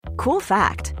Cool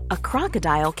fact, a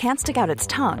crocodile can't stick out its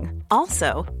tongue.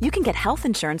 Also, you can get health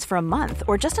insurance for a month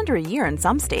or just under a year in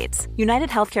some states. United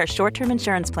Healthcare short-term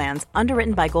insurance plans,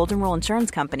 underwritten by Golden Rule Insurance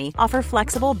Company, offer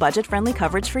flexible, budget-friendly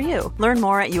coverage for you. Learn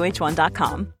more at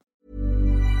uh1.com.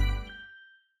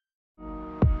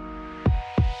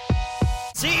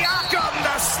 Siakam,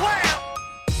 the slam!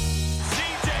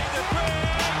 CJ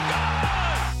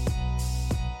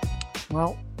the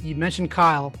Well, you mentioned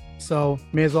Kyle, so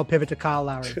may as well pivot to Kyle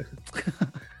Lowry.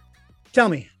 Tell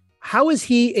me, how is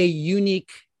he a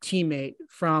unique teammate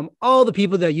from all the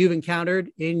people that you've encountered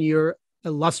in your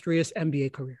illustrious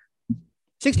NBA career?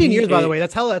 16 years, by the way.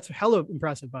 That's hella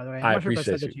impressive, by the way. I'm I not sure if I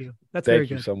appreciate said that you. to you. That's Thank very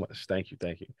you good. so much. Thank you.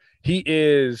 He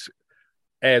is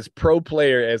as pro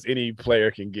player as any player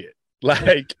can get.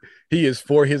 Like, he is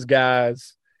for his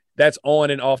guys. That's on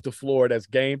and off the floor. That's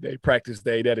game day, practice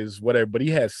day. That is whatever. But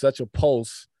he has such a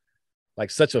pulse,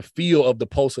 like such a feel of the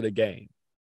pulse of the game.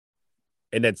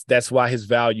 And that's why his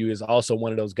value is also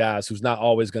one of those guys who's not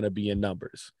always going to be in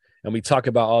numbers. And we talk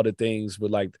about all the things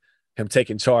with like him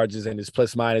taking charges and his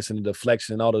plus minus and the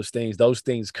deflection and all those things. Those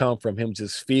things come from him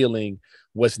just feeling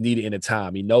what's needed in the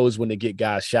time. He knows when to get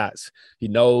guys shots. He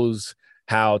knows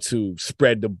how to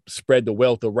spread the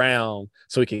wealth around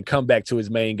so he can come back to his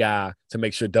main guy to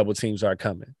make sure double teams are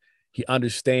coming. He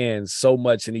understands so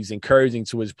much, and he's encouraging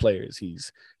to his players. He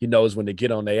knows when to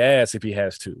get on their ass if he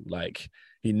has to. Like,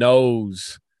 he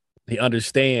knows, he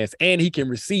understands, and he can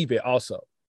receive it also.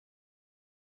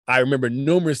 I remember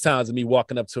numerous times of me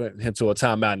walking up to him to a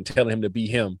timeout and telling him to be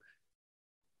him,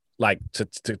 like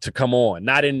to come on,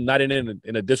 not in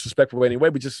a disrespectful way anyway,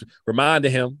 but just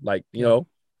reminding him, like, you know,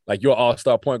 like, you're an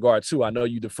all-star point guard too. I know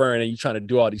you deferring and you trying to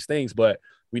do all these things, but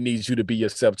we need you to be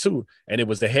yourself too. And it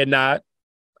was the head nod.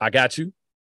 I got you.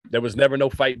 There was never no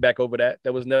fight back over that.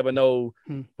 There was never no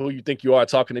who you think you are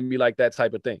talking to me like that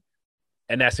type of thing.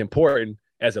 And that's important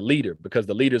as a leader, because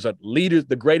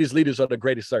the greatest leaders are the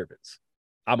greatest servants.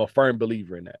 I'm a firm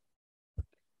believer in that.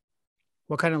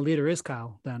 What kind of leader is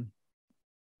Kyle then?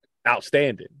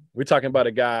 Outstanding. We're talking about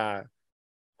a guy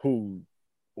who,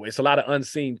 it's a lot of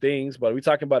unseen things, but we're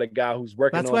talking about a guy who's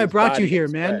working on his body. That's why I brought you here,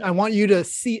 man. Craft. I want you to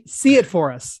see it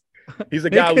for us. He's a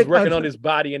guy who's working on his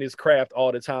body and his craft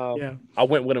all the time. Yeah. I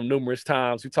went with him numerous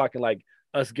times. We're talking like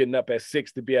us getting up at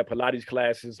 6 to be at Pilates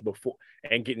classes before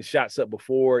and getting shots up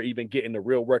before even getting the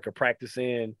real work of practice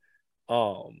in.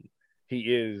 He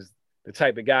is the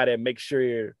type of guy that makes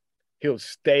sure he'll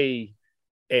stay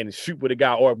and shoot with a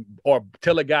guy or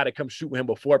tell a guy to come shoot with him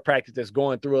before practice that's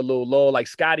going through a little lull. Like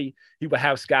Scotty, he would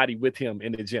have Scotty with him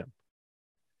in the gym.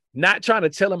 Not trying to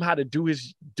tell him how to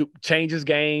change his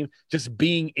game, just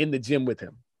being in the gym with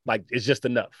him. Like, it's just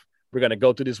enough. We're going to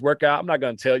go through this workout. I'm not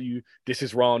going to tell you this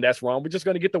is wrong, that's wrong. We're just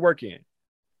going to get the work in.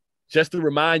 Just to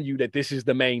remind you that this is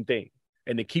the main thing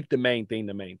and to keep the main thing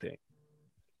the main thing.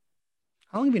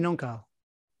 How long have you known Kyle?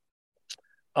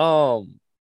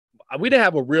 We didn't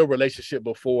have a real relationship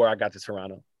before I got to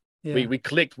Toronto. Yeah. We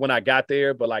clicked when I got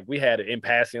there, but like we had it in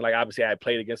passing. Like, obviously I had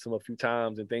played against him a few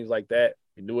times and things like that.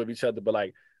 We knew of each other, but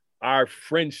like our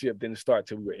friendship didn't start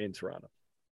till we were in Toronto.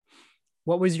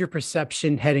 What was your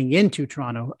perception heading into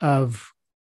Toronto of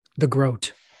the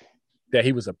GOAT? That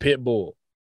he was a pit bull.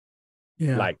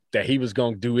 Yeah. Like, that he was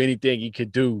going to do anything he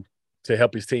could do to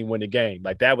help his team win the game.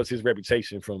 Like, that was his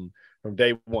reputation from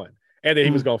day one. And then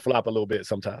he was going to flop a little bit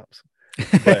sometimes.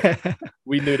 But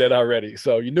we knew that already.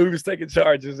 So you knew he was taking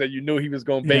charges and you knew he was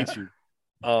going to bait you.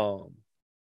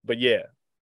 But yeah.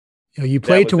 You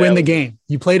played to win the game.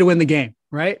 You play to win the game,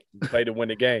 right? You play to win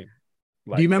the game.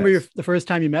 Like, do you remember the first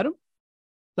time you met him?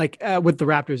 Like with the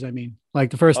Raptors, I mean.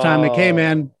 Like the first time, like, hey,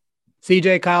 man,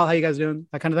 CJ, Kyle, how you guys doing?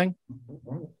 That kind of thing?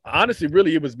 Honestly,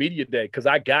 really, it was media day because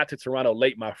I got to Toronto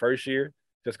late my first year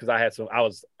just because I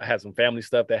had some family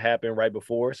stuff that happened right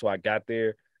before. So I got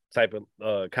there type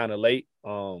of kind of late.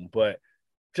 But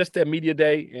just that media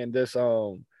day and this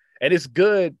and it's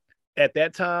good at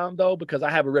that time though, because I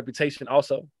have a reputation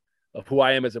also of who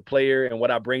I am as a player and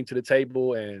what I bring to the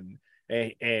table and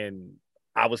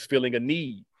I was feeling a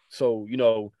need. So, you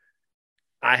know,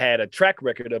 I had a track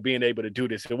record of being able to do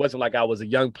this. It wasn't like I was a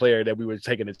young player that we were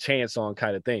taking a chance on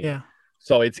kind of thing. Yeah.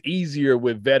 So it's easier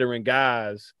with veteran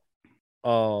guys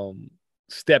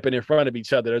stepping in front of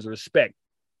each other. There's a respect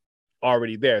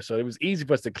already there. So it was easy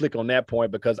for us to click on that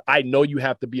point because I know you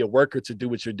have to be a worker to do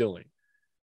what you're doing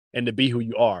and to be who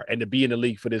you are and to be in the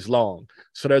league for this long.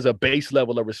 So there's a base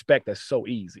level of respect that's so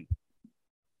easy.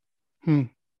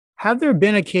 Have there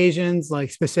been occasions,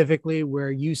 like specifically, where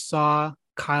you saw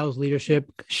Kyle's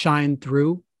leadership shine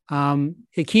through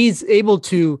He's able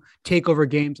to take over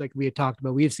games like we had talked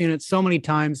about. We've seen it so many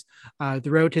times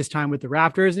throughout his time with the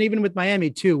Raptors and even with Miami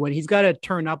too. When he's got to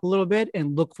turn up a little bit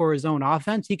and look for his own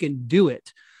offense, he can do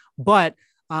it. But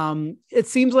it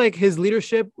seems like his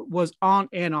leadership was on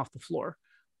and off the floor.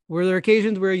 Were there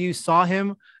occasions where you saw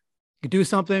him do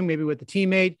something, maybe with the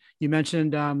teammate? You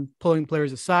mentioned pulling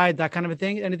players aside, that kind of a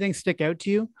thing. Anything stick out to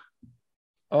you?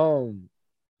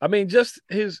 I mean, just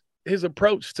his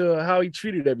approach to how he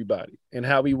treated everybody and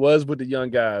how he was with the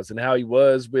young guys and how he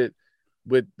was with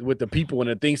the people and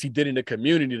the things he did in the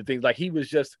community, the things like he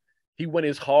went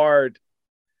as hard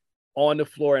on the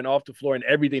floor and off the floor and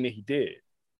everything that he did,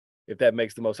 if that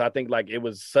makes the most. I think like it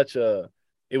was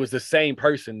the same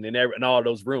person in all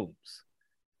those rooms.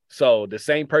 So the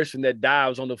same person that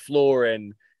dives on the floor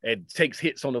and takes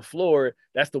hits on the floor,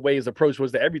 that's the way his approach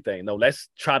was to everything. No, let's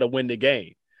try to win the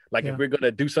game. Like if we're going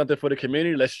to do something for the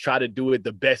community, let's try to do it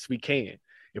the best we can.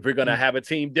 If we're going to have a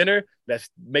team dinner, let's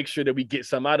make sure that we get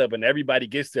some out of it and everybody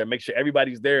gets there, make sure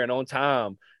everybody's there and on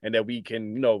time and that we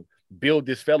can, build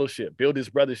this fellowship, build this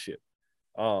brotherhood.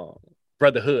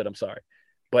 I'm sorry.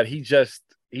 But he's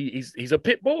a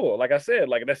pit bull. Like I said,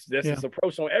 like that's his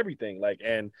approach on everything. Like,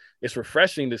 and it's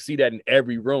refreshing to see that in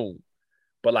every room.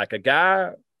 But like a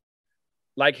guy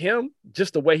like him,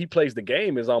 just the way he plays the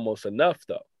game is almost enough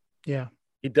though. Yeah.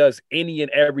 He does any and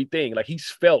everything. Like he's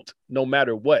felt no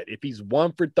matter what. If he's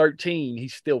 1 for 13,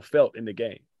 he's still felt in the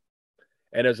game.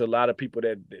 And there's a lot of people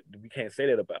that we can't say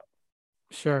that about.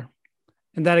 Sure.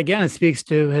 And that again, it speaks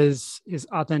to his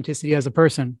authenticity as a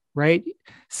person, right?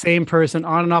 Same person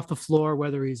on and off the floor,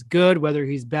 whether he's good, whether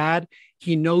he's bad,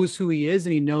 he knows who he is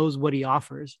and he knows what he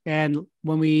offers. And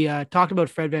when we talked about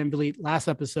Fred VanVleet last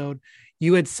episode,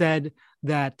 you had said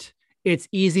that it's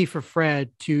easy for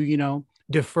Fred to,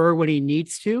 defer when he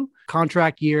needs to,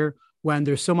 contract year, when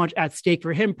there's so much at stake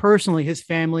for him personally, his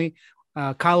family.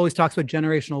 Kyle always talks about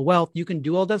generational wealth. You can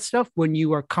do all that stuff when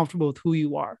you are comfortable with who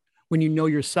you are, when you know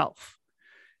yourself.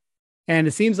 And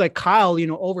it seems like Kyle,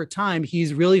 over time,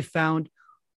 he's really found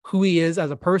who he is as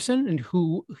a person and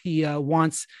who he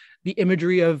wants the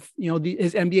imagery of,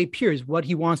 his NBA peers, what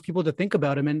he wants people to think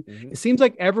about him. And it seems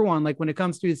like everyone, like when it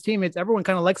comes to his teammates, everyone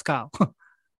kind of likes Kyle.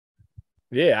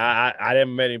 Yeah, I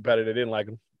didn't met anybody that didn't like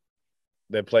him,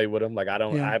 that played with him. Like I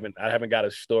haven't got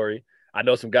a story. I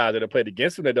know some guys that have played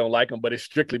against him that don't like him, but it's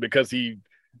strictly because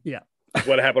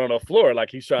what happened on the floor.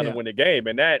 Like he's trying to win the game,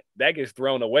 and that gets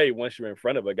thrown away once you're in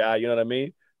front of a guy. You know what I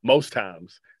mean? Most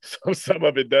times, some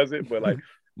of it doesn't, but like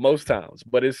most times.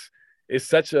 But it's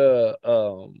such a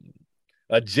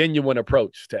genuine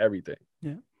approach to everything.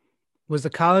 Yeah. Was the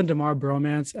Kyle and DeMar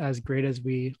bromance as great as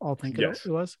we all think it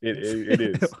was? It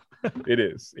is. It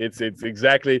is. It's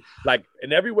exactly like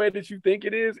in every way that you think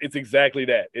it is, it's exactly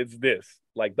that. It's this.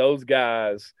 Like those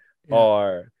guys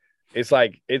are, it's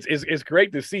like, it's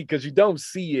great to see because you don't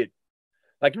see it.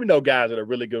 Like, guys that are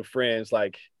really good friends.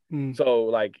 Like, so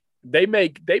like they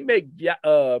make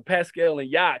Pascal and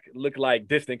Yak look like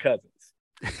distant cousins.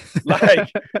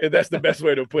 Like, if that's the best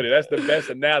way to put it. That's the best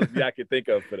analogy I can think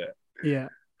of for that. Yeah.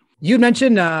 You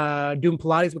mentioned doing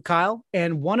Pilates with Kyle,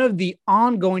 and one of the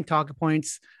ongoing talking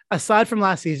points, aside from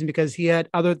last season, because he had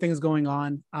other things going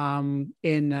on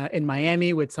in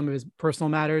Miami with some of his personal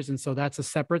matters, and so that's a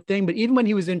separate thing. But even when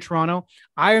he was in Toronto,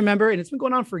 I remember, and it's been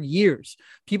going on for years,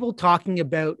 people talking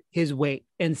about his weight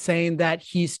and saying that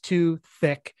he's too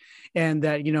thick, and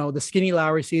that the Skinny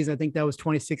Lowry season, I think that was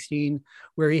 2016,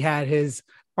 where he had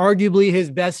arguably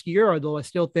his best year, although I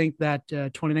still think that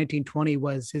 2019-20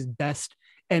 was his best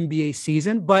NBA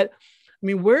season. But I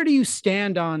mean, where do you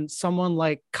stand on someone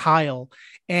like Kyle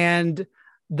and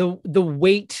the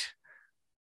weight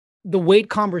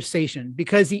conversation?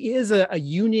 Because he is a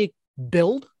unique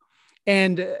build,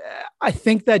 and I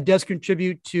think that does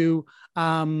contribute to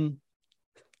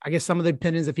I guess some of the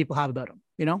opinions that people have about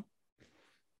him.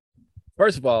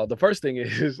 First of all, the first thing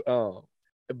is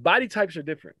body types are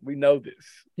different. We know this.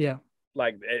 Yeah.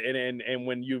 Like, and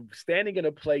when you're standing in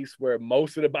a place where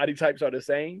most of the body types are the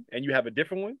same and you have a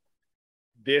different one,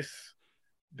 this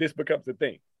becomes a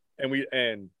thing.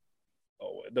 And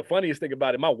the funniest thing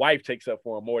about it, my wife takes up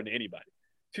for him more than anybody.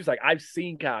 She's like, I've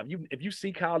seen Kyle. If you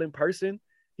see Kyle in person,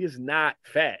 he is not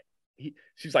fat.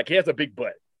 She's like, he has a big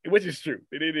butt, which is true.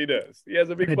 He does. He has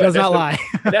a big butt. It does not lie.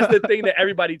 That's the thing that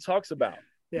everybody talks about.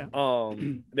 Yeah.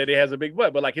 That he has a big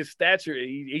butt, but like his stature,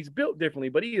 he's built differently,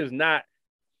 but he's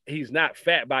not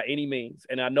fat by any means.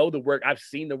 And I know the work, I've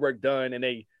seen the work done, and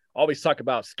they always talk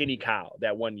about skinny Kyle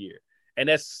that one year. And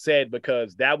that's said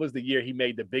because that was the year he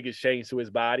made the biggest change to his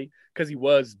body, because he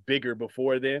was bigger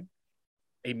before then.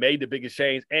 He made the biggest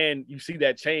change, and you see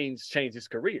that change his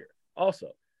career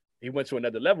also. he went to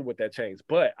another level with that change.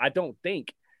 But I don't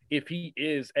think if he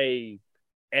is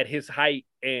at his height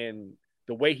and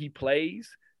the way he plays,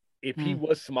 if he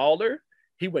was smaller,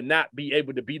 he would not be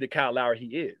able to be the Kyle Lowry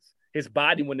he is. His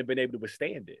body wouldn't have been able to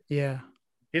withstand it. Yeah.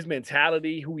 His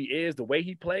mentality, who he is, the way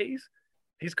he plays,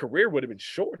 his career would have been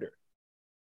shorter.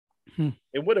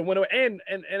 It would have went away. And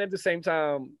at the same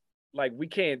time, like, we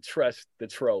can't trust the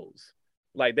trolls.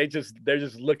 Like, they're just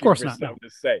looking for something to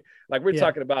say. Like, we're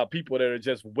talking about people that are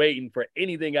just waiting for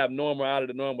anything abnormal out of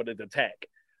the normal to attack.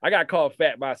 I got called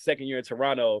fat my second year in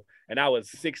Toronto, and I was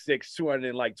 6'6",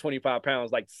 225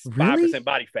 pounds, like 5%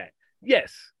 body fat.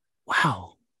 Yes.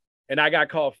 Wow. And I got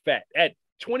called fat at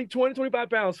 25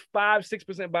 pounds,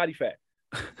 6% body fat.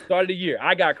 Started the year,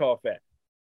 I got called fat.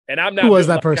 And I'm not. Who was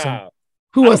that person?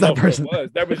 Who was that person?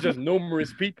 There was just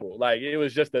numerous people. Like, it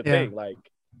was just a thing. Like,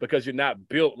 because you're not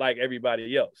built like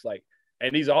everybody else. Like,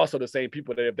 and these are also the same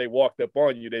people that if they walked up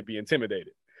on you, they'd be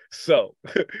intimidated. So,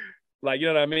 like, you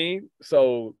know what I mean?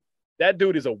 So that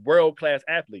dude is a world-class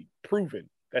athlete, proven.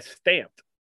 That's stamped.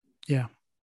 Yeah.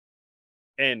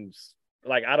 And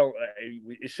like,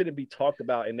 it shouldn't be talked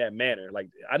about in that manner. Like,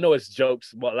 I know it's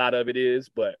jokes, a lot of it is,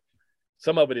 but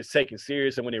some of it is taken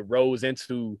serious. And when it rolls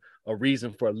into a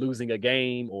reason for losing a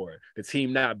game or the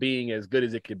team not being as good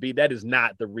as it could be, that is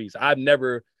not the reason.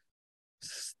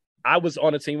 I was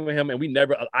on a team with him,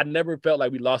 and I never felt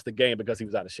like we lost the game because he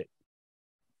was out of shape.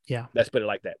 Yeah. Let's put it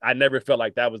like that. I never felt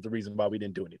like that was the reason why we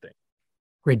didn't do anything.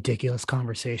 Ridiculous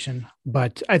conversation.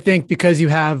 But I think because you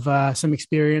have some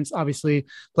experience, obviously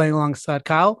playing alongside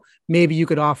Kyle, maybe you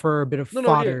could offer a bit of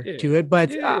fodder to it.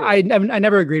 But I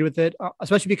never agreed with it,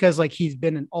 especially because, like, he's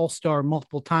been an all-star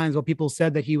multiple times while people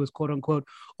said that he was quote unquote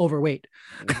overweight.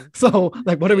 So,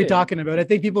 like, what are we talking about? I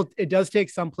think it does take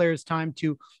some players time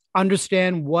to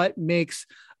understand what makes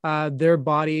their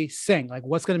body sing, like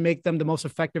what's going to make them the most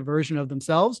effective version of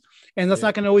themselves. And that's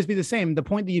not going to always be the same. The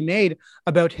point that you made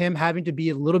about him having to be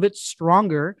a little bit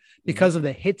stronger because of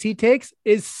the hits he takes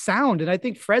is sound. And I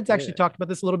think Fred's actually talked about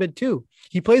this a little bit too.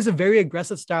 He plays a very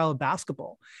aggressive style of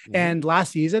basketball. And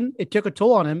last season, it took a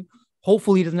toll on him.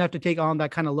 Hopefully he doesn't have to take on that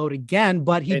kind of load again,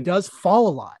 but he does fall a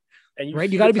lot. And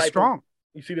you got to be strong.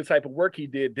 You see the type of work he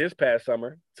did this past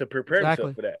summer to prepare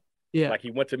himself for that. Yeah, like,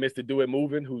 he went to Mr. Do It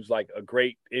Moving, who's like a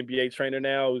great NBA trainer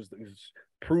now, who's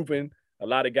proven a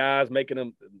lot of guys, making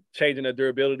them, changing their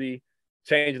durability,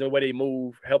 changing the way they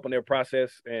move, helping their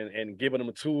process, and giving them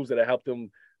the tools that help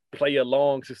them play a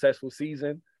long, successful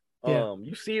season.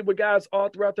 You see it with guys all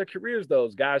throughout their careers.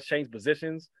 Those guys change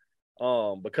positions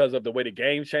because of the way the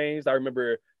game changed. I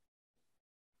remember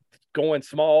going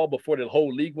small before the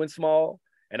whole league went small,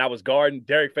 and I was guarding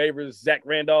Derek Favors, Zach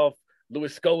Randolph,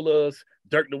 Louis Scolas,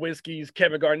 Dirk Nowitzki's,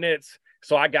 Kevin Garnett's.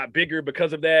 So I got bigger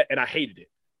because of that, and I hated it.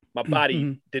 My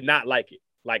body did not like it.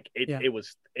 Like,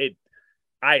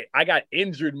 I got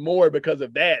injured more because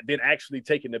of that than actually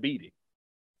taking the beating.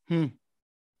 No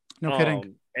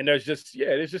kidding. And there's just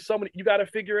so many, you got to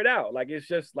figure it out. Like, it's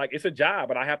just like, it's a job,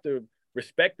 and I have to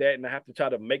respect that, and I have to try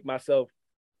to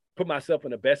put myself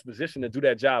in the best position to do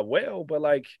that job well. But,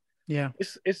 like,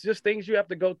 it's just things you have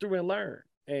to go through and learn.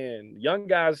 And young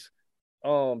guys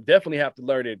definitely have to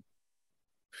learn it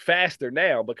faster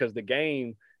now because the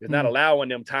game is not allowing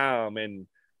them time, and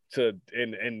the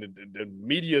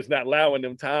media is not allowing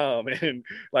them time. And,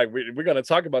 like, we're going to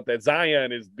talk about that.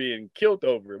 Zion is being killed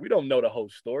over it. We don't know the whole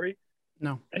story.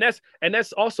 No. And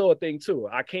that's also a thing too.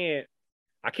 I can't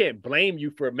blame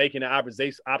you for making an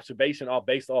observation all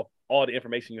based off all the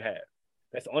information you have.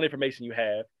 That's the only information you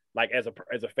have, like, as a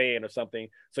fan or something.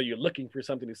 So you're looking for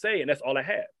something to say, and that's all I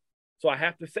have. So I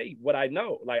have to say what I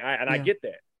know. Like, I get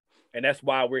that. And that's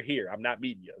why we're here. I'm not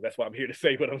media. That's why I'm here to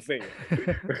say what I'm saying.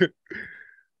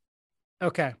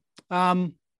 Okay.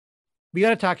 We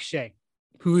got to talk Shai,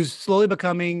 who's slowly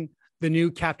becoming the new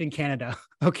Captain Canada.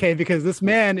 Okay. Because this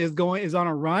man is on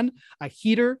a run, a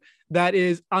heater that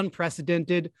is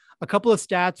unprecedented. A couple of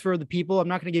stats for the people. I'm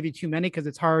not going to give you too many because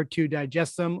it's hard to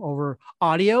digest them over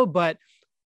audio, but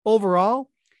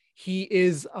overall, he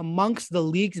is amongst the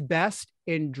league's best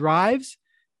in drives,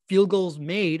 field goals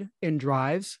made in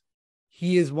drives.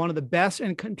 He is one of the best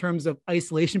in terms of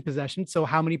isolation possessions, so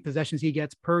how many possessions he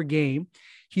gets per game.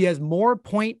 He has more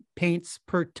point paints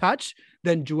per touch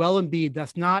than Joel Embiid.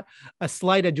 That's not a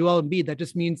slight at Joel Embiid. That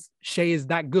just means Shai is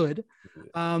that good.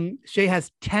 Shai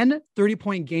has 10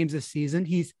 30-point games this season.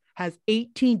 He has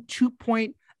 18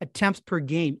 2-point attempts per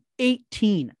game,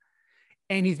 18.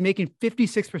 And he's making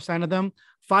 56% of them.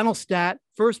 Final stat,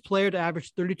 first player to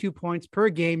average 32 points per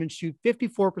game and shoot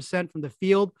 54% from the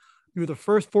field through the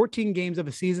first 14 games of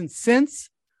a season since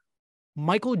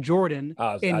Michael Jordan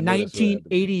in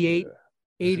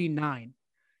 1988-89.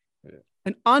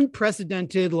 an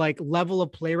unprecedented like level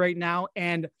of play right now.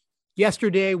 And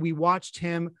yesterday we watched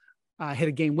him hit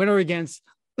a game winner against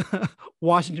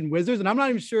Washington Wizards. And I'm not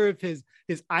even sure if his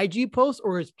IG post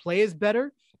or his play is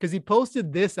better, because he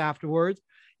posted this afterwards.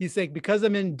 He's like, because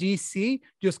I'm in DC,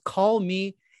 just call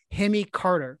me Himmy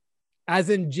Carter, as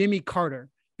in Jimmy Carter,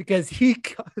 because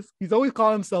he's always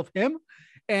calling himself him.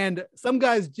 And some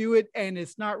guys do it and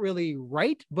it's not really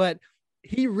right, but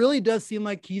he really does seem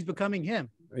like he's becoming him.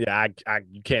 Yeah,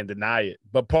 you can't deny it.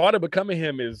 But part of becoming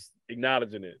him is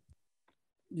acknowledging it.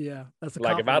 Yeah, that's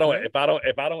like if I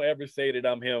don't ever say that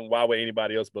I'm him, why would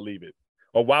anybody else believe it?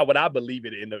 Or why would I believe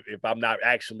it if I'm not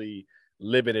actually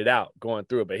living it out, going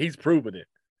through it? But he's proven it.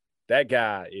 That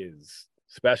guy is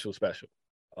special.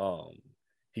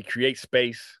 He creates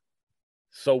space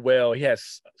so well. He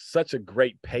has such a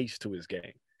great pace to his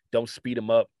game. Don't speed him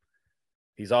up.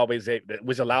 He's always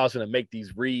which allows him to make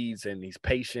these reads, and he's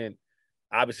patient.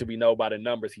 Obviously, we know by the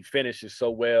numbers, he finishes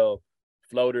so well,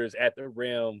 floaters at the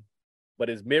rim, but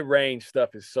his mid-range stuff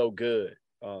is so good.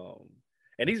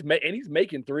 And he's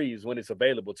making threes when it's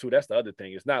available too. That's the other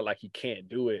thing. It's not like he can't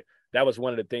do it. That was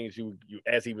one of the things you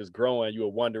as he was growing, you were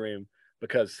wondering,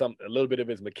 because a little bit of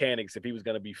his mechanics, if he was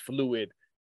going to be fluid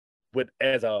with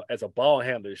as a ball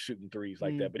handler shooting threes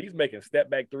like that. But he's making step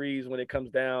back threes when it comes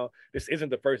down. This isn't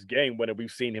the first game when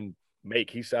we've seen him make.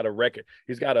 He's got a record.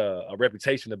 He's got a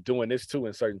reputation of doing this too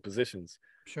in certain positions.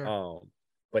 Sure.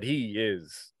 But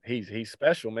he's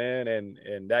special, man,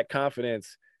 and that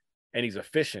confidence, and he's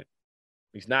efficient.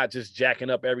 He's not just jacking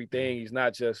up everything. He's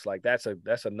not just like that's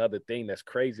another thing that's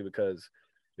crazy, because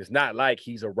it's not like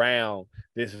he's around.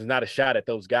 This is not a shot at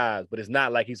those guys, but it's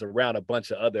not like he's around a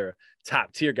bunch of other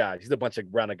top tier guys. He's a bunch of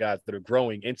around the guys that are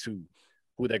growing into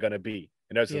who they're going to be.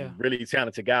 And there's some really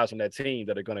talented guys from that team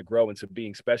that are going to grow into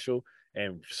being special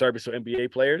and serviceable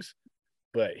NBA players.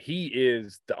 But he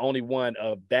is the only one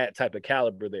of that type of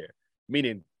caliber there,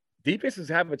 meaning defenses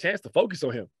have a chance to focus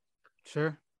on him.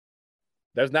 Sure.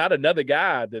 There's not another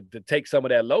guy to take some of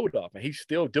that load off, and he's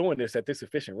still doing this at this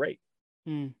efficient rate.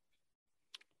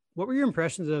 What were your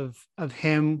impressions of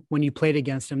him when you played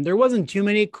against him? There wasn't too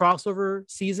many crossover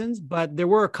seasons, but there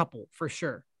were a couple for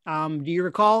sure. Do you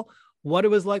recall what it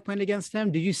was like playing against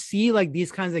him? Did you see like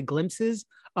these kinds of glimpses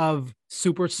of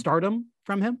superstardom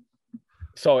from him?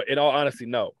 So in all honesty,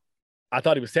 no. I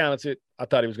thought he was talented. I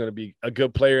thought he was going to be a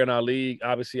good player in our league.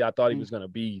 Obviously, I thought he was going to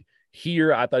be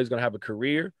here. I thought he was going to have a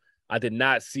career. I did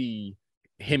not see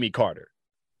Himmy Carter.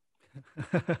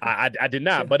 I did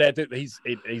not. But he's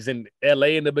in LA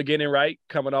in the beginning, right?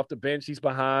 Coming off the bench. He's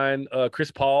behind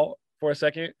Chris Paul for a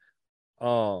second.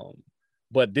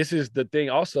 But this is the thing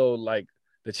also, like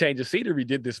the change of scenery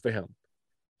did this for him.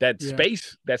 That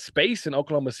space in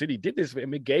Oklahoma City did this for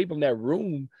him. It gave him that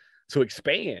room to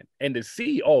expand and to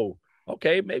see, oh,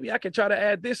 okay, maybe I can try to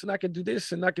add this and I can do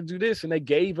this and I can do this. And they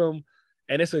gave him,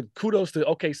 and it's a kudos to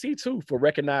OKC too for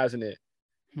recognizing it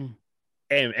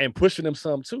and pushing him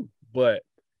some too. But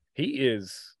he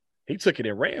took it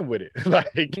and ran with it. Like,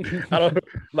 I don't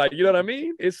like, you know what I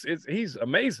mean? He's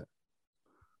amazing.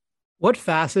 What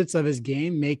facets of his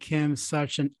game make him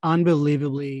such an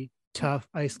unbelievably tough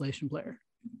isolation player?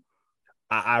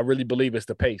 I really believe it's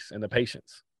the pace and the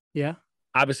patience. Yeah.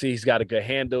 Obviously, he's got a good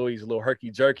handle. He's a little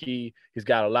herky-jerky. He's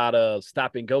got a lot of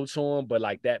stop and go to him, but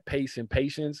like that pace and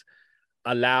patience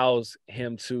allows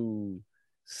him to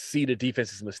see the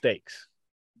defense's mistakes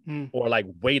or like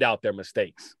wait out their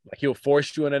mistakes. Like he'll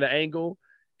force you in an angle,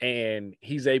 and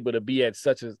he's able to be at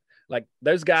such a like.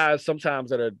 There's guys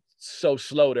sometimes that are so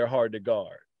slow they're hard to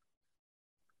guard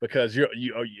because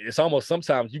it's almost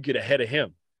sometimes you get ahead of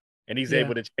him, and he's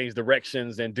able to change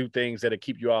directions and do things that'll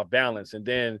keep you off balance, and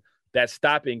then that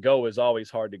stop and go is always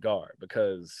hard to guard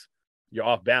because you're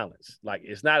off balance. Like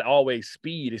it's not always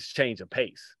speed, it's change of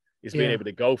pace. It's being able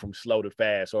to go from slow to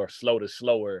fast or slow to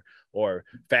slower or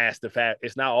fast to fast.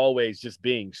 It's not always just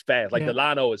being fast. Like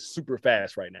Delano is super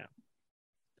fast right now.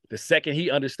 The second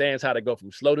he understands how to go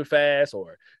from slow to fast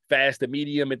or fast to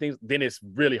medium and things, then it's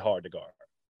really hard to guard.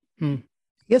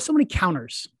 He has so many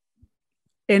counters.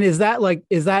 And is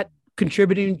that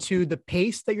contributing to the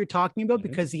pace that you're talking about?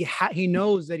 Because he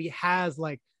knows that he has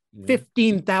like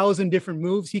 15,000 different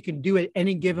moves he can do at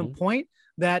any given point,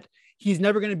 that he's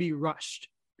never going to be rushed.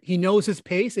 He knows his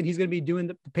pace and he's going to be doing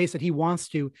the pace that he wants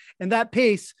to. And that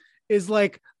pace is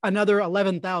like another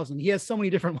 11,000. He has so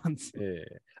many different ones. Yeah.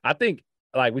 I think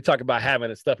like we talk about having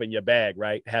the stuff in your bag,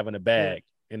 right? Having a bag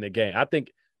in the game.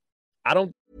 I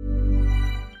don't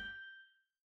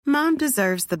Mom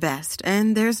deserves the best,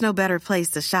 and there's no better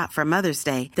place to shop for Mother's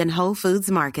Day than Whole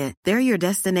Foods Market. They're your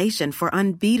destination for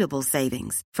unbeatable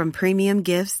savings, from premium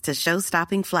gifts to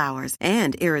show-stopping flowers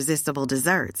and irresistible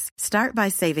desserts. Start by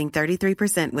saving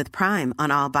 33% with Prime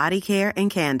on all body care and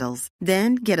candles.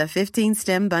 Then get a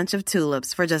 15-stem bunch of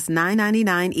tulips for just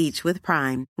 $9.99 each with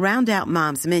Prime. Round out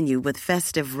Mom's menu with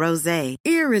festive rosé,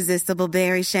 irresistible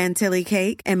berry chantilly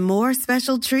cake, and more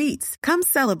special treats. Come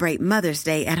celebrate Mother's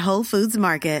Day at Whole Foods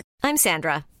Market. I'm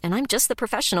Sandra, and I'm just the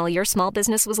professional your small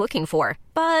business was looking for.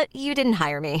 But you didn't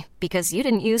hire me because you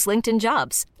didn't use LinkedIn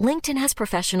Jobs. LinkedIn has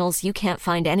professionals you can't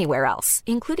find anywhere else,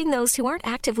 including those who aren't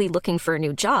actively looking for a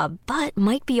new job, but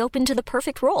might be open to the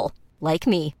perfect role, like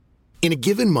me. In a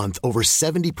given month, over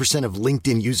 70% of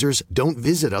LinkedIn users don't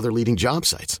visit other leading job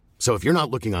sites. So if you're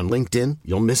not looking on LinkedIn,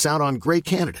 you'll miss out on great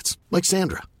candidates like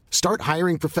Sandra. Start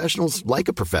hiring professionals like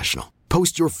a professional.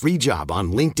 Post your free job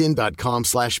on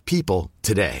linkedin.com/people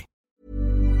today. I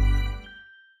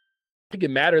think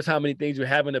it matters how many things you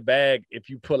have in the bag if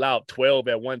you pull out 12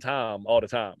 at one time all the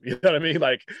time. You know what I mean?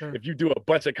 Like, Sure. if you do a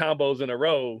bunch of combos in a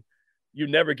row, you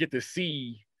never get to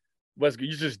see what's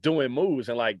you're just doing moves.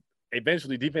 And, like,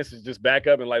 eventually defenses just back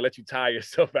up and, like, let you tire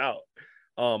yourself out.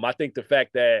 I think the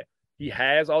fact that he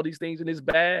has all these things in his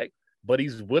bag, but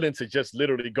he's willing to just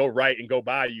literally go right and go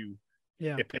by you.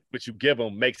 Yeah. If what you give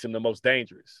him makes him the most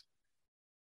dangerous.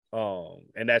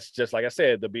 And that's just, like I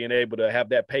said, the being able to have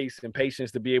that pace and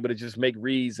patience to be able to just make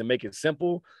reads and make it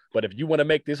simple. But if you want to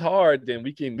make this hard, then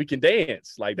we can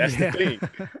dance. Like, that's the thing.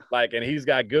 Like, and he's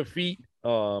got good feet.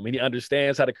 And he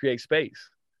understands how to create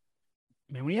space.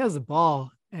 Man, when he has the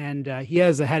ball and he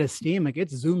has a head of steam, like,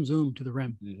 it's zoom to the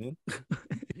rim. Mm-hmm.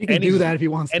 He can do that if he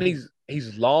wants and to.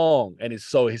 He's long, and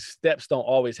so his steps don't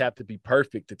always have to be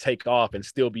perfect to take off and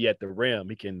still be at the rim.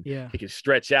 He can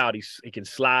stretch out. He can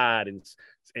slide and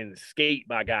skate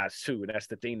by guys too, and that's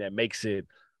the thing that makes it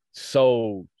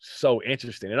so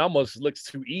interesting. It almost looks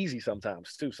too easy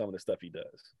sometimes too. Some of the stuff he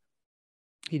does.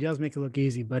 He does make it look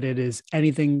easy, but it is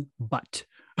anything but.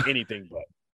 Anything but,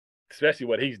 especially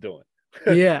what he's doing.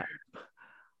 Yeah.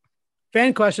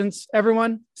 Fan questions.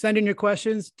 Everyone, send in your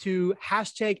questions to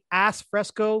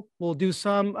 #AskFresco. We'll do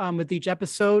some with each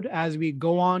episode as we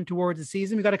go on towards the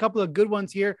season. We got a couple of good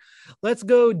ones here. Let's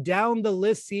go down the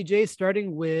list, CJ,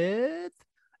 starting with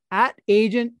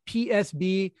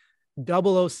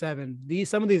 @AgentPSB007.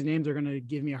 Some of these names are going to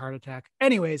give me a heart attack.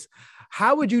 Anyways,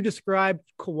 how would you describe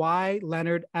Kawhi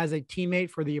Leonard as a teammate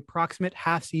for the approximate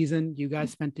half season you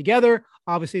guys spent together?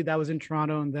 Obviously, that was in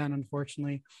Toronto, and then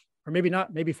unfortunately, or maybe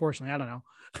not, maybe fortunately, I don't know.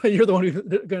 You're the one who's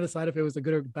going to decide if it was a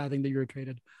good or bad thing that you were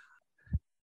traded.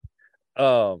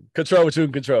 Control what you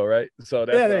can control, right? So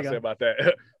that's what I'll say about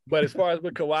that. But as far as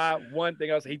with Kawhi, one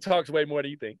thing else, he talks way more than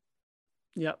you think.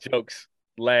 Yeah. Jokes,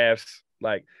 laughs.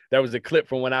 Like, there was a clip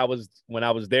from when I was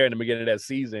there in the beginning of that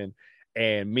season,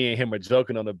 and me and him were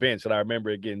joking on the bench, and I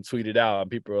remember it getting tweeted out, and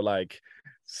people were like,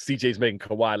 CJ's making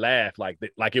Kawhi laugh, like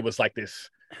it was like this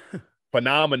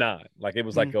phenomenon, like it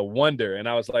was like a wonder. And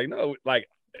I was like, no, like,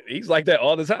 he's like that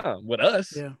all the time with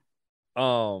us. Yeah.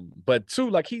 But too,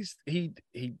 like, he's a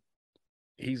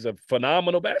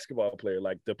phenomenal basketball player.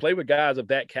 Like, to play with guys of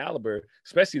that caliber,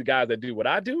 especially the guys that do what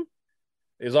I do,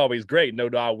 is always great. No,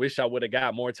 I wish I would have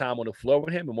got more time on the floor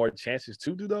with him and more chances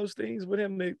to do those things with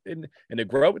him and to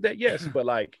grow with that. Yes. But,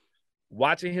 like,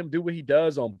 watching him do what he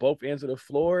does on both ends of the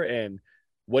floor and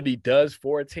what he does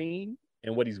for a team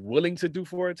and what he's willing to do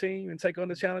for a team and take on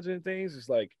the challenging things, it's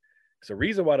like, it's a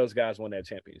reason why those guys won that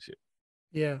championship.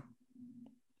 Yeah.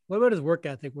 What about his work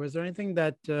ethic? Was there anything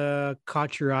that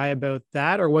caught your eye about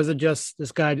that? Or was it just,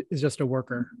 this guy is just a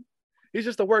worker? He's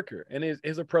just a worker. And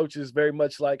his approach is very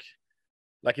much like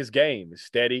his game. It's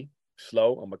steady,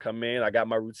 slow. I'm going to come in. I got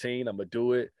my routine. I'm going to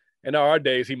do it. And there are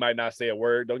days he might not say a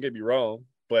word. Don't get me wrong,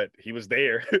 but he was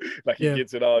there. Like, he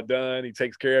gets it all done. He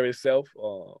takes care of himself.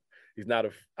 He's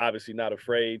obviously not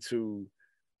afraid to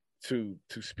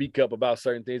speak up about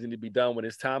certain things that need to be done when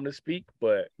it's time to speak,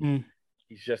 but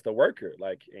he's just a worker.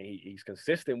 Like, and he's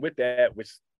consistent with that,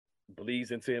 which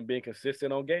bleeds into him being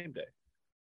consistent on game day.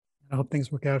 I hope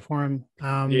things work out for him.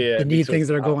 The neat things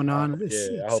that are going on.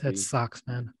 It sucks,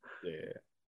 man. Yeah.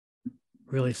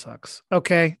 Really sucks.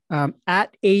 Okay.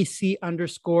 @AC_Clark.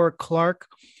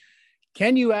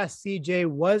 Can you ask CJ,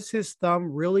 was his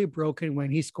thumb really broken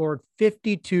when he scored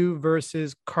 52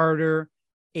 versus Carter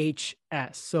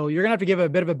HS? So you're going to have to give a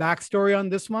bit of a backstory on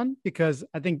this one, because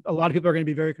I think a lot of people are going to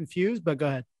be very confused, but go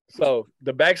ahead. So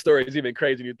the backstory is even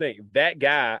crazier than you think. That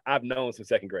guy I've known since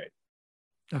second grade.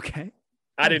 Okay.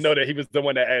 I didn't know that he was the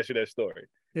one that asked you that story.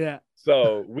 Yeah.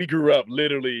 So we grew up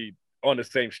literally on the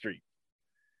same street.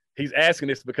 He's asking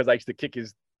this because I used to kick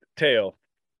his tail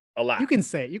a lot. You can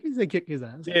say it. You can say kick his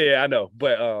ass. Yeah, I know.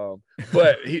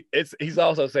 But he's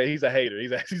also saying he's a hater.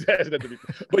 He's asking that to me.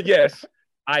 But yes,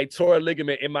 I tore a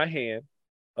ligament in my hand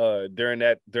during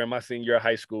my senior year of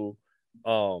high school.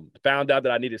 Found out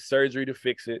that I needed surgery to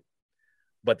fix it,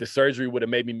 but the surgery would have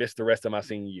made me miss the rest of my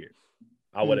senior year.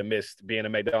 I would have missed being a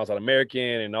McDonald's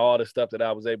All-American and all the stuff that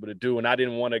I was able to do. And I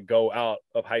didn't want to go out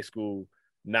of high school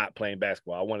not playing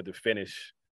basketball. I wanted to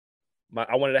finish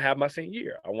I wanted to have my senior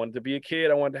year. I wanted to be a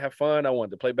kid. I wanted to have fun. I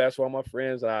wanted to play basketball with my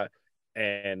friends.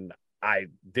 And I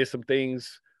did some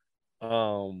things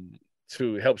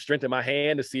to help strengthen my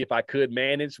hand to see if I could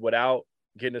manage without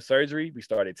getting a surgery. We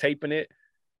started taping it.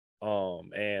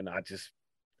 And I just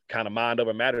kind of mind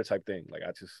over matter type thing. Like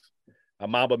I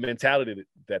Mamba mentality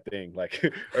that thing like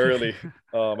early.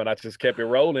 And I just kept it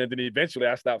rolling. And then eventually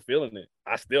I stopped feeling it.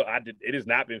 It has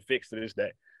not been fixed to this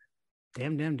day.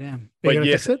 Damn. Are But you gonna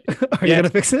yes, fix it? Are you gonna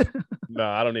fix it? No,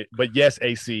 I don't need. But yes,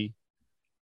 AC,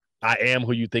 I am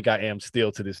who you think I am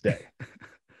still to this day.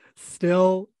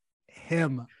 Still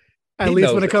him. At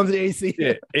least when it comes to AC.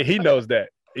 Yeah, he knows that.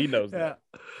 He knows that.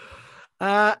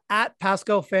 At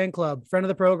Pascal Fan Club, friend of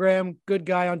the program, good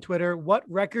guy on Twitter. What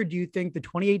record do you think the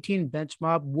 2018 Bench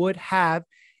Mob would have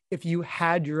if you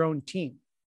had your own team?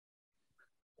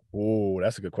 Oh,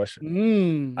 that's a good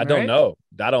question. I don't know.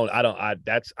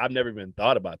 I've never even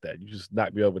thought about that. You just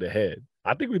knocked me over the head.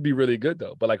 I think we'd be really good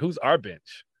though. But like, who's our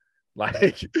bench? Like,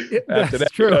 that's that,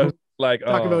 true. You know, like,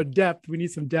 talk about depth. We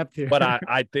need some depth here. But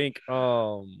I think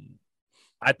the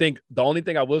only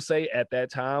thing I will say at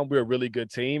that time, we're a really good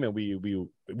team, and we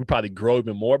probably grow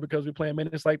even more because we're playing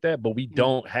minutes like that. But we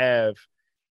don't have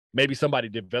maybe somebody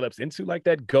develops into like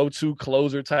that go-to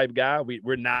closer type guy.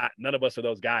 We're not. None of us are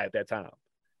those guys at that time.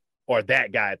 Or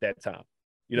that guy at that time.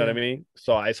 You know what I mean?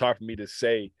 So it's hard for me to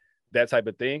say that type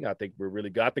of thing. I think we're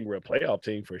really good. I think we're a playoff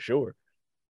team for sure.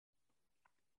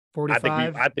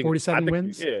 47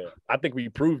 wins? Yeah. I think we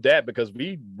proved that because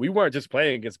we weren't just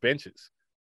playing against benches.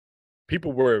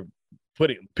 People were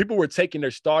taking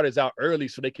their starters out early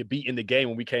so they could be in the game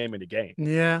when we came in the game.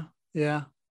 Yeah.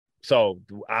 So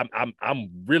I'm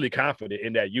really confident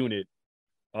in that unit.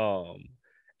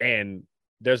 And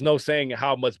there's no saying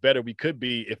how much better we could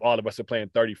be if all of us are playing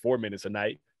 34 minutes a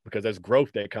night, because there's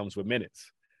growth that comes with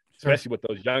minutes, especially with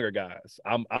those younger guys.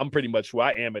 I'm pretty much who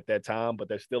I am at that time, but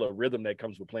there's still a rhythm that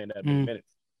comes with playing that many minutes.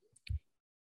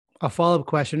 A follow-up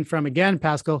question from, again,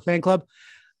 Pascal Fan Club.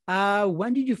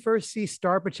 When did you first see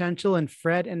star potential in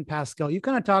Fred and Pascal? You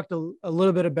kind of talked a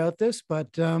little bit about this,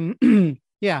 but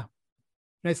yeah,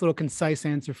 nice little concise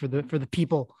answer for the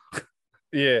people.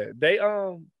 Yeah,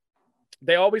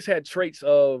 they always had traits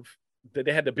of that.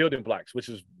 They had the building blocks, which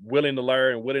is willing to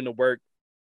learn, willing to work,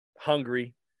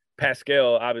 hungry.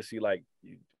 Pascal, obviously, like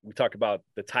we talk about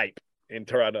the type in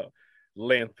Toronto,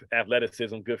 length,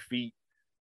 athleticism, good feet,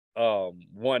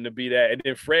 wanting to be that. And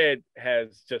then Fred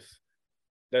has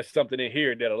there's something in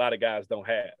here that a lot of guys don't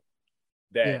have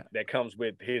that comes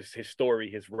with his story,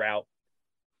 his route,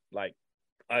 like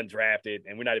undrafted.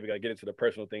 And we're not even going to get into the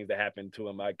personal things that happened to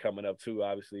him like coming up too.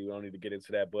 Obviously, we don't need to get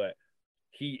into that, but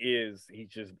he's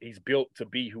built to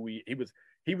be who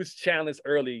he was challenged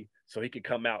early so he could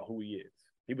come out who he is.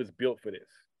 He was built for this.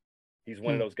 He's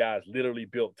one of those guys literally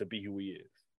built to be who he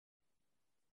is.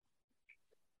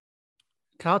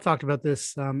 Kyle talked about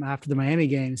this after the Miami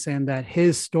game, saying that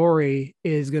his story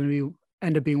is going to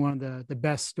end up being one of the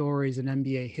best stories in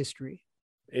NBA history.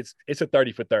 It's a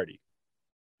 30 for 30.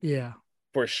 Yeah,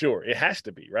 for sure. It has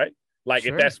to be, right? Like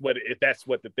if that's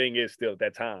what the thing is still at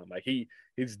that time. Like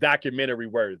he's documentary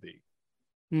worthy.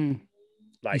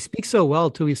 Like he speaks so well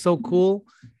too. He's so cool.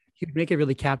 He'd make it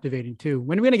really captivating too.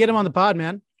 When are we gonna get him on the pod,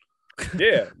 man?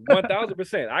 Yeah,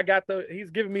 1000%.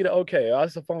 He's giving me the okay.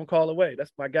 That's a phone call away.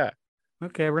 That's my guy.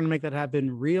 Okay, we're gonna make that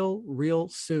happen real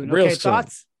soon. Real okay, soon.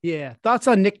 Thoughts? Yeah, thoughts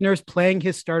on Nick Nurse playing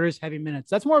his starters heavy minutes.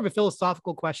 That's more of a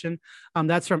philosophical question.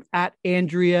 That's from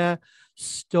 @Andrea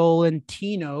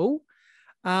Stolentino.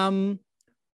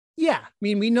 Yeah, I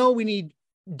mean, we know we need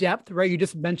depth, right? You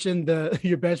just mentioned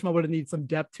your bench mob would need some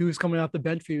depth too, who's coming off the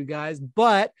bench for you guys,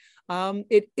 but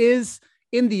it is,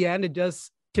 in the end, it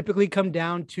does typically come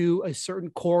down to a certain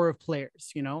core of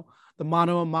players, you know, the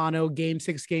mano a mano, game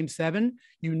 6, game 7,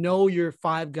 you know, your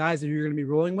 5 guys that you're going to be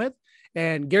rolling with.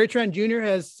 And Gary Trent Jr.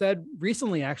 has said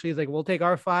recently, actually, he's like, we'll take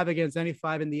our 5 against any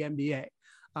 5 in the NBA.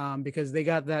 Because they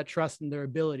got that trust in their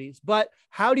abilities. But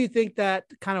how do you think that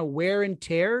kind of wear and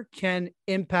tear can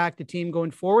impact the team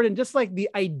going forward? And just like the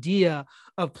idea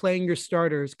of playing your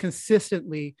starters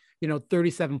consistently,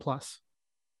 37 plus.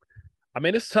 I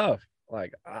mean, it's tough.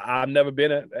 Like I've never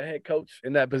been a head coach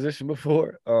in that position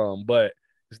before. But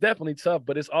it's definitely tough,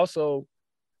 but it's also,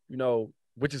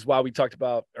 which is why we talked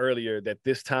about earlier that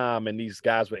this time and these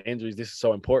guys with injuries, this is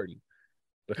so important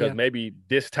because maybe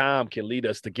this time can lead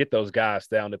us to get those guys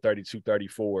down to 32,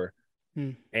 34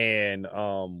 and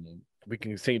we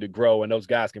can continue to grow and those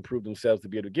guys can prove themselves to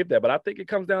be able to give that. But I think it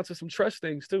comes down to some trust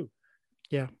things too.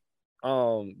 Yeah.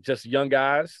 Just young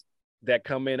guys that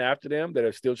come in after them that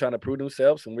are still trying to prove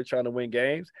themselves and we're trying to win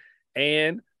games.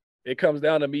 And it comes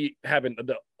down to me having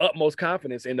the utmost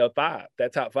confidence in that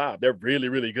top five. They're really,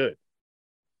 really good.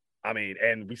 I mean,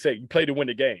 and we say you play to win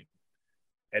the game.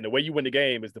 And the way you win the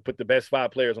game is to put the best 5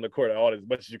 players on the court all as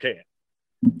much as you can.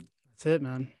 That's it,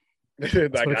 man. That's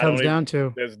like, what it comes down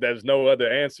to. There's no other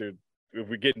answer if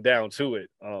we're getting down to it.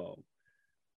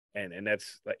 And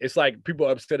that's it's like people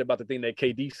are upset about the thing that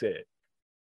KD said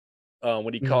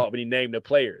when he named the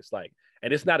players. Like,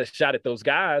 and it's not a shot at those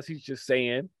guys. He's just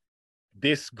saying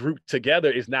this group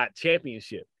together is not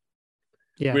championship.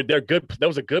 Yeah, they're good.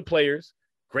 Those are good players,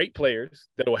 great players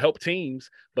that will help teams.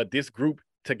 But this group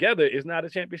together is not a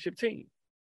championship team.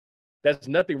 There's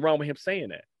nothing wrong with him saying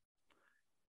that.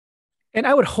 And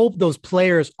I would hope those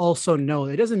players also know.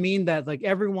 It doesn't mean that like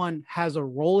everyone has a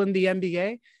role in the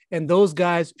NBA, and those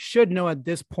guys should know at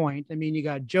this point. I mean, you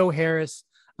got Joe Harris,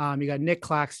 you got Nick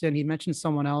Claxton. He mentioned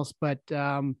someone else, but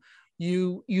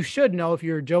you should know if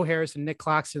you're Joe Harris and Nick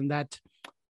Claxton that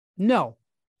no,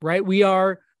 right? We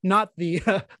are not the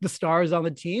the stars on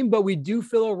the team, but we do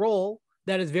fill a role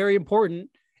that is very important.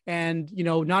 And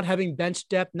not having bench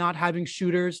depth, not having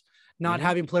shooters, not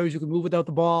having players who can move without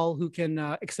the ball, who can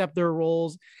accept their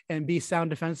roles and be sound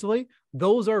defensively.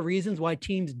 Those are reasons why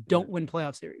teams don't win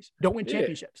playoff series, don't win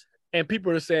championships. And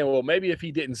people are saying, well, maybe if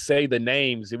he didn't say the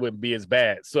names, it wouldn't be as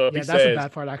bad. So if he that's says, a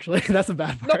bad part, actually. That's a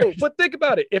bad part. No, but think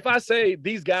about it. If I say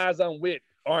these guys I'm with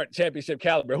aren't championship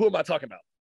caliber, who am I talking about?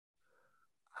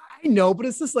 I know, but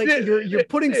it's just like you're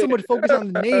putting so much focus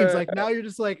on the names. Like now you're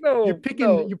just like you're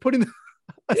putting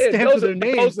a stamp to their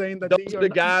names saying that those are the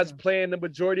guys playing the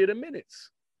majority of the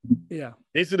minutes. Yeah.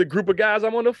 These are the group of guys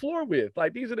I'm on the floor with.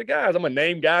 Like, these are the guys. I'm going to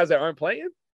name guys that aren't playing.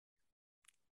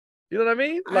 You know what I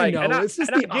mean? Like, I know. It's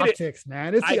just the optics,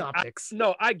 man. It's the optics.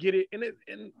 No, I get it.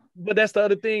 But that's the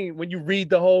other thing. When you read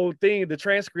the whole thing, the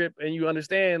transcript, and you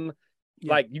understand,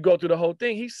 like, you go through the whole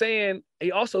thing,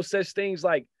 he also says things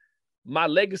like, my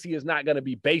legacy is not going to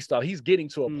be based off. He's getting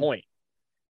to a point.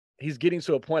 He's getting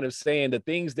to a point of saying the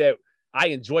things that I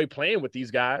enjoy playing with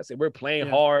these guys, and we're playing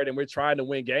hard and we're trying to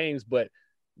win games, but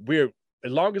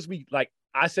as long as we, like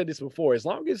I said this before, as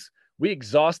long as we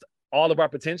exhaust all of our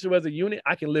potential as a unit,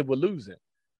 I can live with losing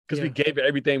because we gave it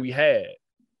everything we had.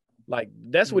 Like,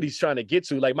 that's what he's trying to get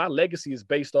to. Like, my legacy is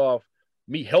based off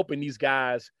me helping these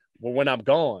guys when I'm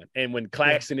gone. And when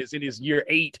Claxton is in his year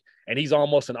 8 and he's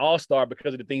almost an all-star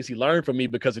because of the things he learned from me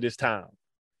because of this time.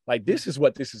 Like, this is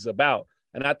what this is about.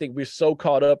 And I think we're so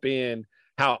caught up in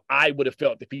how I would have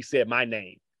felt if he said my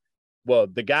name. Well,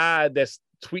 the guy that's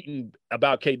tweeting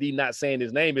about KD not saying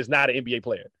his name is not an NBA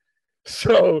player.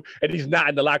 So, and he's not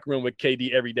in the locker room with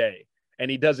KD every day. And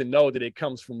he doesn't know that it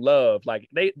comes from love. Like,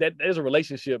 there's a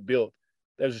relationship built.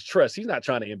 There's trust. He's not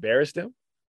trying to embarrass them.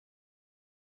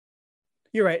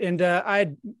 You're right. And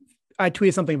I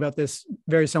tweeted something about this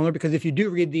very similar, because if you do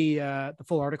read the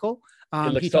full article,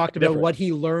 he talked about what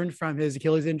he learned from his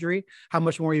Achilles injury, how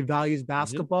much more he values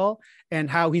basketball, and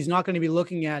how he's not going to be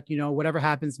looking at, whatever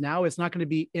happens now. It's not going to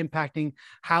be impacting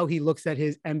how he looks at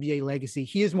his NBA legacy.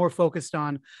 He is more focused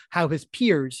on how his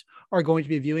peers are going to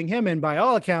be viewing him. And by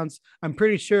all accounts, I'm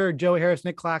pretty sure Joe Harris,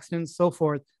 Nick Claxton, so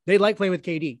forth, they like playing with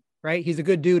KD, right? He's a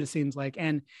good dude, it seems like.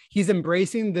 And he's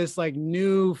embracing this like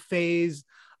new phase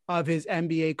of his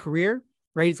NBA career,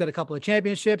 right? He's got a couple of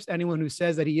championships. Anyone who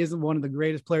says that he isn't one of the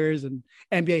greatest players in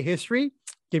NBA history,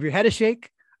 give your head a shake,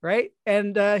 right?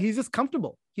 And he's just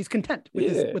comfortable. He's content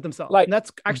with himself. Like, and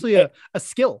that's actually a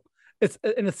skill. It's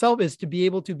in itself, is to be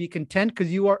able to be content,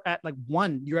 because you are at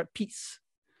you're at peace.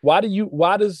 Why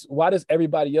does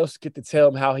everybody else get to tell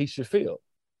him how he should feel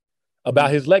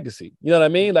about his legacy? You know what I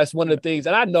mean? That's one of the things.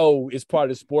 And I know it's part of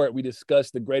the sport. We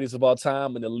discussed the greatest of all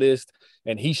time in the list,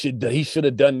 and he should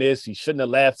have done this. He shouldn't have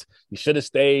left. He should have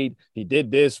stayed. He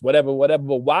did this, whatever.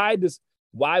 But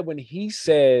why when he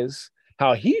says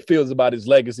how he feels about his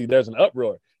legacy, there's an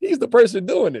uproar? He's the person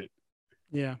doing it.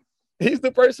 Yeah. He's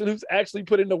the person who's actually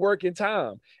put in the work and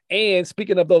time. And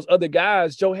speaking of those other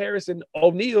guys, Joe Harris and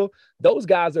O'Neal, those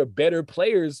guys are better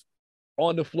players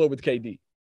on the floor with KD.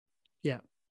 Yeah.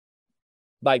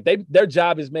 Like, their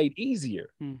job is made easier.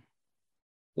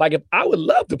 Like, if I would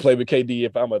love to play with KD,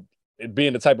 if I'm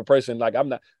being the type of person, like, I'm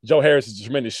not, Joe Harris is a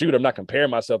tremendous shooter. I'm not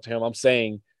comparing myself to him. I'm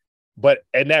saying, but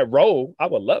in that role, I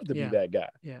would love to be that guy.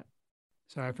 Yeah.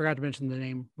 Sorry, I forgot to mention the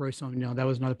name Royce O'Neal. That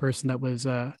was another person that was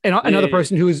another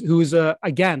person who's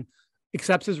again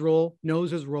accepts his role,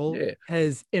 knows his role,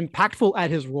 is impactful at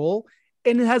his role,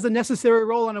 and has a necessary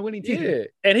role on a winning team. Yeah,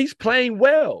 and he's playing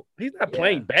well. He's not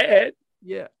playing bad.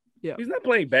 Yeah. He's not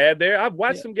playing bad there. I've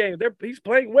watched some games. He's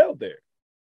playing well there.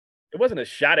 It wasn't a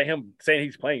shot at him saying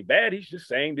he's playing bad. He's just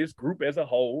saying this group as a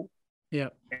whole. Yeah.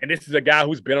 And this is a guy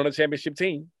who's been on a championship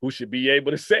team who should be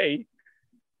able to say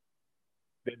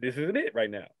that this isn't it right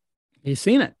now. He's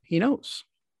seen it. He knows.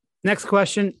 Next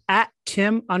question at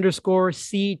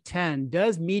Tim_C10.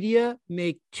 Does media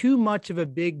make too much of a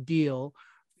big deal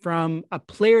from a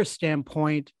player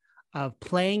standpoint of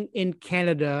playing in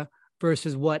Canada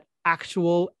versus what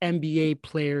actual NBA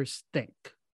players think?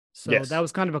 So that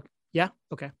was kind of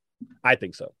okay. I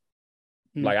think so.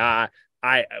 Like I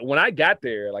when I got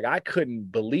there, like I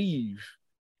couldn't believe.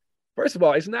 First of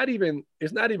all, it's not even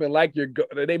like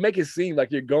they make it seem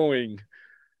like you're going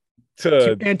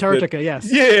to Antarctica.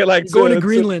 Yes. Yeah. Like going to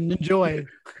Greenland. Enjoy.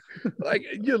 Like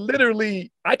you're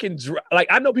literally, I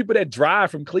know people that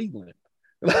drive from Cleveland.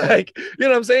 Like, you know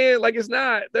what I'm saying? Like it's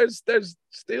not, there's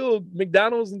still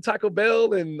McDonald's and Taco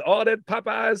Bell and all that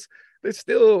Popeyes. It's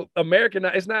still American.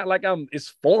 It's not like it's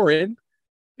foreign.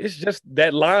 It's just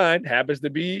that line happens to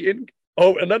be in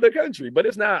another country, but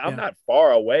it's not, I'm not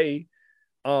far away.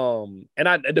 And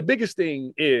the biggest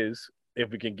thing is, if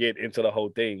we can get into the whole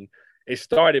thing, it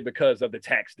started because of the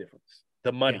tax difference,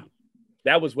 the money. Yeah.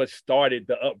 That was what started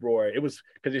the uproar. It was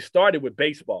because it started with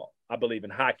baseball, I believe, in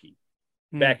hockey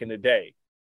back in the day.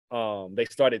 They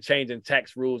started changing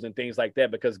tax rules and things like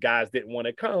that because guys didn't want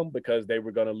to come because they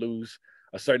were going to lose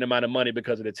a certain amount of money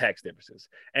because of the tax differences.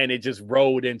 And it just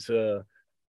rolled into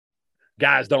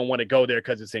guys don't want to go there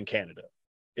because it's in Canada.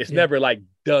 It's never like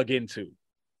dug into.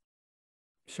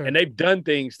 Sure. And they've done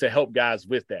things to help guys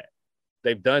with that.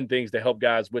 They've done things to help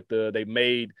guys with they've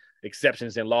made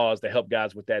exceptions in laws to help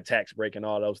guys with that tax break and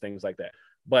all those things like that.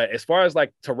 But as far as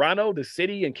like Toronto, the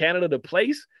city, and Canada, the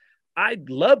place, I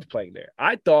loved playing there.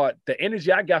 I thought the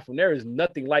energy I got from there is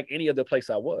nothing like any other place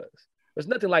I was. There's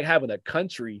nothing like having a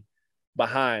country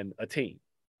behind a team.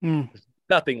 There's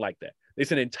nothing like that.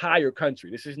 It's an entire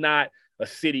country. This is not a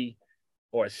city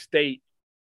or a state,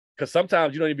 because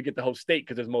sometimes you don't even get the whole state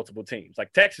because there's multiple teams.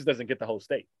 Like Texas doesn't get the whole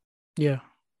state. Yeah.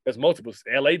 There's multiple.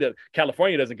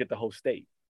 California doesn't get the whole state.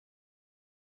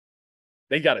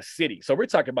 They got a city. So we're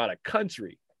talking about a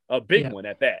country, a big one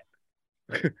at that.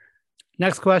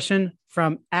 Next question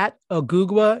from at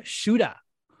Agugwa Shuda.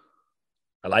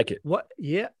 I like it. What?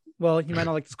 Yeah. Well, you might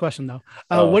not like this question though.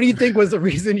 What do you think was the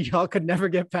reason y'all could never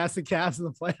get past the Cavs in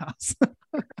the playoffs?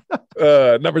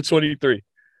 Number 23.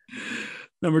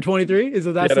 Number 23? Is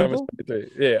it that simple? Number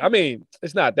 23. Yeah. I mean,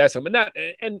 it's not that simple.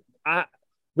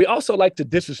 We also like to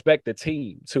disrespect the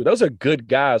team too. Those are good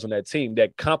guys on that team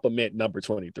that compliment number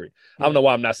 23. I don't know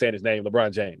why I'm not saying his name,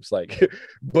 LeBron James. Like,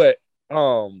 but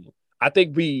I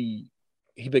think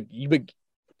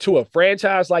to a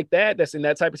franchise like that's in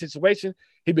that type of situation,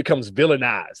 he becomes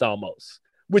villainized almost,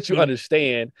 which you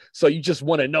understand. So you just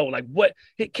want to know, like, what?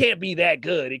 It can't be that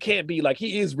good. It can't be like,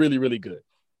 he is really, really good.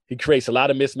 He creates a lot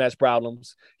of mismatch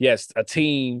problems. Yes, a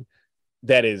team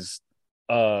that is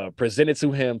presented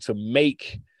to him to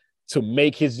make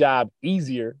his job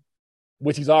easier,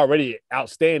 which he's already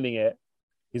outstanding at.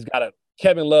 He's got a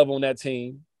Kevin Love on that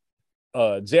team,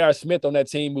 J.R. Smith on that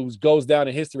team, who goes down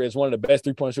in history as one of the best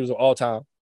three-point shooters of all time.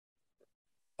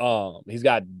 He's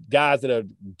got guys that are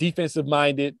defensive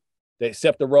minded, that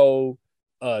accept the role.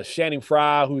 Channing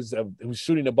Frye, who's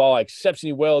shooting the ball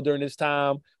exceptionally well during this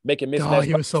time, making mismatches. Oh,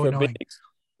 he was so annoying. Bigs.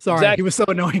 Sorry, exactly. He was so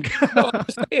annoying.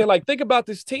 Like, think about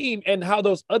this team and how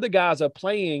those other guys are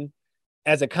playing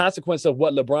as a consequence of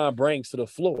what LeBron brings to the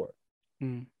floor.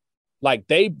 Like,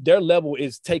 their level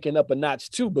is taken up a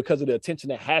notch too because of the attention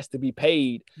that has to be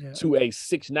paid to a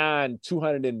 6'9",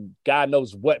 200 and God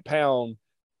knows what pound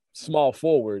small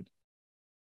forward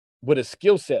with a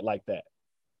skill set like that.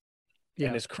 Yeah,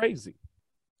 and it's crazy.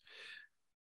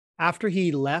 After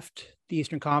he left the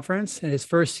Eastern Conference in his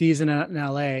first season in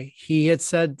LA, he had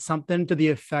said something to the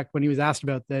effect when he was asked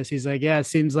about this. He's like, yeah, it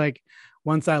seems like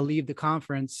once I leave the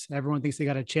conference, everyone thinks they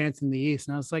got a chance in the East.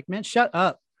 And I was like, man, shut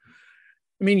up.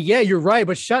 I mean, yeah, you're right,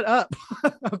 but shut up.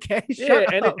 Okay.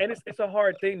 And it's a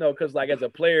hard thing though, because like as a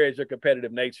player, as your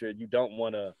competitive nature, you don't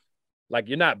want to, like,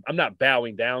 I'm not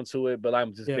bowing down to it, but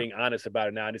I'm just being honest about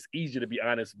it now. And it's easier to be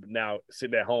honest now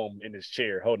sitting at home in this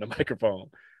chair holding a microphone.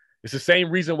 It's the same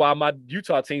reason why my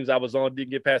Utah teams I was on didn't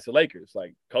get past the Lakers.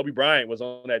 Like, Kobe Bryant was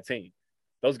on that team.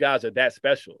 Those guys are that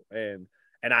special. And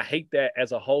I hate that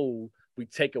as a whole, we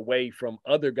take away from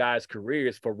other guys'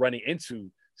 careers for running into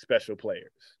special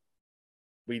players.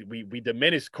 We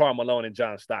diminished Karl Malone and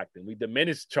John Stockton. We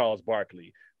diminished Charles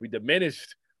Barkley. We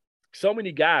diminished so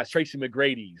many guys, Tracy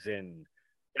McGrady's, and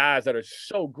guys that are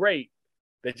so great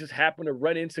that just happen to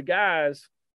run into guys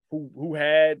who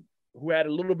had a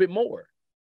little bit more,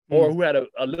 or who had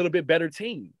a little bit better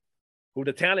team, who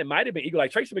the talent might have been equal.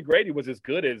 Like Tracy McGrady was as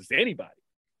good as anybody.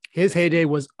 His heyday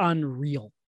was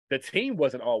unreal. The team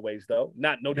wasn't always, though.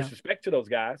 No disrespect to those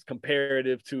guys,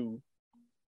 comparative to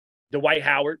Dwight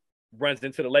Howard runs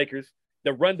into the Lakers.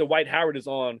 The run Dwight Howard is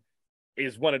on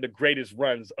is one of the greatest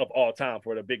runs of all time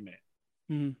for the big man.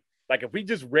 Mm-hmm. Like, if we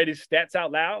just read his stats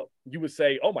out loud, you would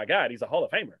say, oh my God, he's a Hall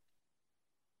of Famer.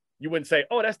 You wouldn't say,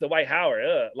 oh, that's Dwight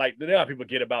Howard. Like, there are people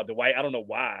get about Dwight. I don't know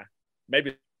why.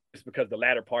 Maybe it's because the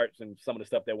latter parts and some of the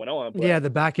stuff that went on. But, yeah, the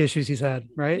back issues he's had,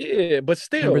 right? Yeah, but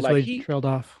still, like, he trailed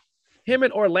off. Him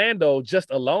in Orlando just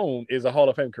alone is a Hall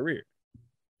of Fame career.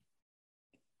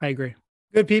 I agree.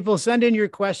 Good people, send in your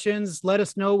questions. Let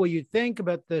us know what you think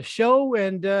about the show.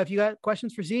 And if you got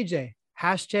questions for CJ,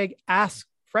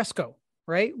 #AskFresco,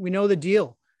 right? We know the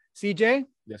deal. CJ,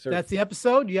 yes, sir. That's the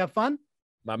episode. You have fun?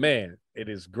 My man, it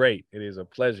is great. It is a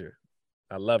pleasure.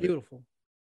 I love Beautiful. it.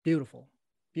 Beautiful.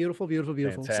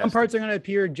 Fantastic. Some parts are going to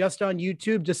appear just on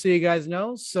YouTube, just so you guys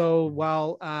know. So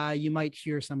while you might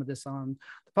hear some of this on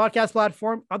the podcast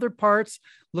platform, other parts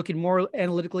looking more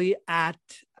analytically at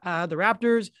the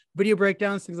Raptors, video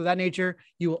breakdowns, things of that nature,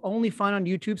 you will only find on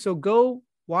YouTube. So go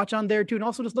watch on there too. And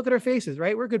also just look at our faces,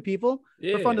 right? We're good people.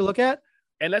 Yeah. We're fun to look at.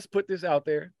 And let's put this out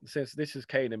there, since this just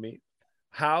came to me.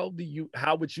 How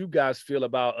would you guys feel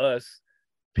about us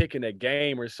picking a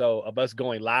game or so of us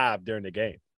going live during the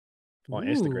game on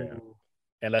Instagram?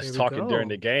 And let's talking during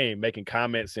the game, making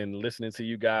comments and listening to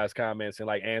you guys' comments and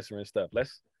like answering stuff.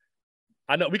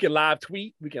 I know we can live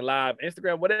tweet, we can live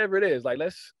Instagram, whatever it is. Like,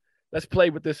 let's play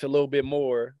with this a little bit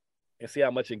more and see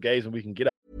how much engagement we can get.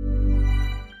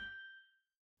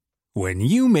 When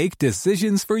you make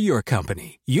decisions for your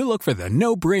company, you look for the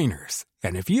no-brainers.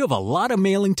 And if you have a lot of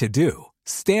mailing to do,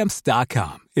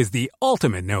 Stamps.com is the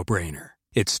ultimate no-brainer.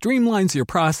 It streamlines your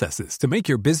processes to make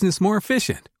your business more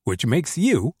efficient, which makes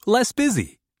you less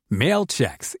busy. Mail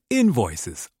checks,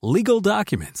 invoices, legal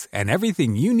documents, and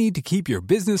everything you need to keep your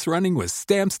business running with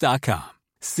Stamps.com.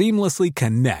 Seamlessly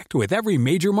connect with every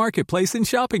major marketplace and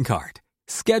shopping cart.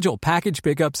 Schedule package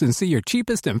pickups and see your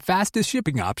cheapest and fastest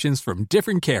shipping options from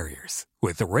different carriers,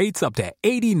 with rates up to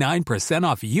 89%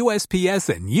 off USPS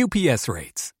and UPS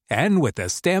rates. And with the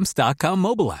Stamps.com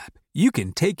mobile app, you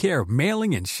can take care of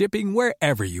mailing and shipping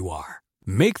wherever you are.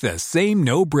 Make the same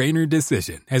no-brainer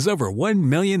decision as over 1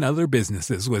 million other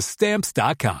businesses with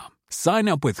Stamps.com. Sign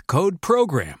up with code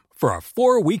PROGRAM for a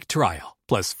 4-week trial,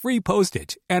 plus free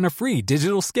postage and a free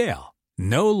digital scale.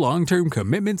 No long-term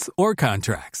commitments or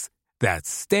contracts. That's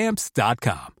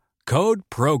Stamps.com. Code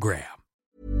PROGRAM.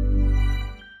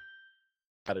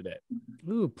 Out of that.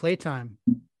 Ooh, playtime.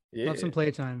 Yeah. Love some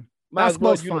playtime. Might as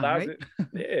well Basketball's fun, right?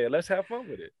 Yeah, let's have fun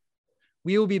with it.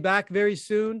 We will be back very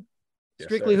soon. Yes,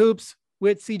 Strictly sir. Hoops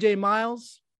with CJ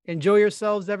Miles. Enjoy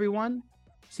yourselves, everyone.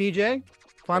 CJ,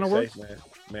 final Stay words?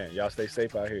 safe, man, y'all stay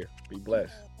safe out here. Be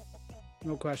blessed.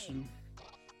 No question.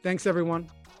 Thanks, everyone.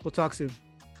 We'll talk soon.